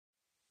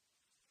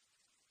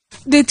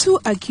The two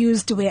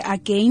accused were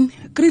again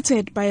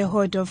greeted by a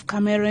horde of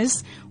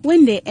cameras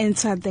when they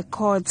entered the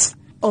court.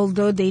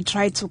 Although they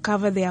tried to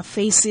cover their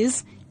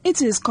faces,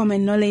 it is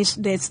common knowledge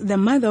that the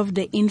mother of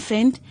the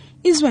infant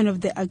is one of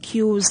the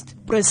accused.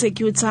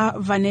 Prosecutor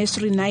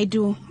Vaneshri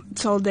Naidu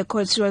told the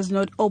court she was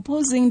not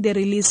opposing the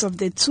release of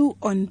the two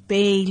on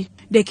bail.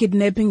 The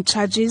kidnapping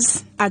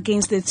charges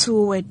against the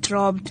two were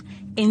dropped.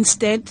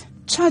 Instead,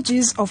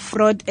 charges of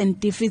fraud and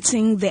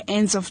defeating the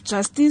ends of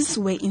justice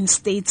were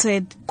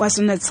instated.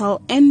 KwaZulu-Natal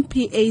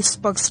NPA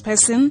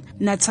spokesperson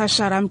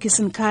Natasha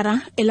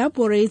Ramkisinkara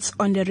elaborates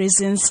on the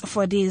reasons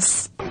for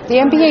this. The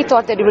NPA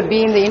thought that it would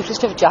be in the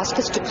interest of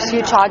justice to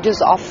pursue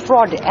charges of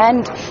fraud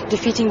and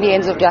defeating the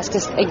ends of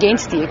justice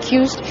against the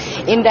accused,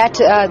 in that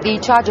the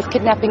charge of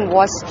kidnapping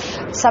was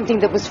something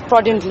that was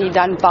fraudulently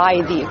done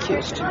by the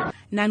accused.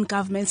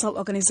 Non-governmental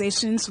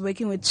organizations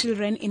working with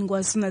children in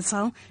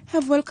KwaZulu-Natal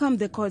have welcomed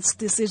the court's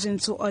decision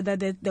to order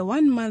that the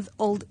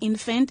 1-month-old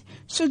infant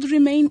should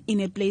remain in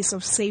a place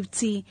of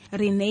safety.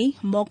 Renee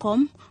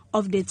Mokom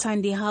of the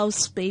Tandy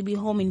House Baby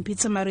Home in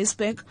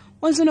Pietermaritzburg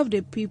was one of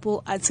the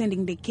people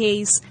attending the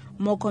case.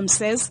 Mokom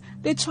says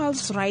the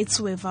child's rights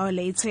were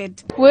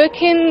violated.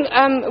 Working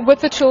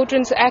with the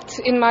Children's Act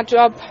in my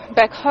job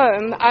back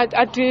home,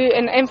 I do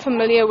and am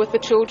familiar with the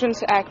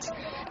Children's Act.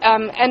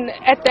 And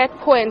at that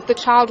point, the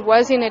child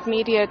was in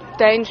immediate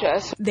danger.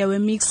 There were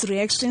mixed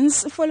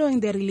reactions following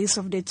the release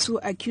of the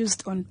two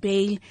accused on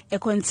bail. A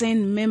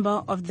concerned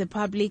member of the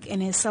public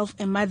and herself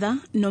a mother,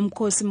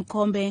 Nomkosi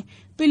Mkombe,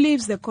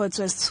 believes the court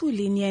was too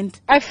lenient.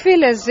 I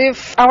feel as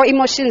if our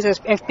emotions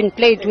have been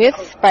played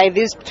with by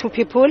these two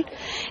people,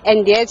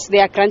 and yet they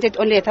are granted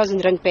only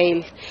 1,000 rand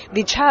bail.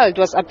 The child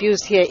was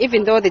abused here,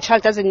 even though the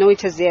child doesn't know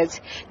it as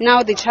yet.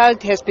 Now the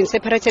child has been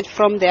separated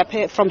from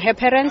her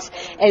parents,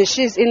 and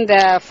she's in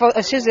the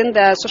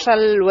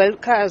social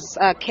worker's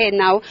care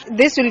now.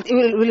 This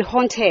will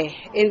haunt her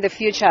in the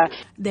future.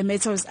 The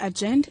matter was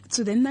adjourned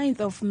to the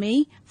 9th of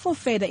May for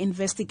further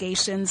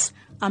investigations.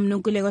 I'm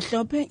Nonkululeko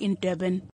Hlophe in Durban.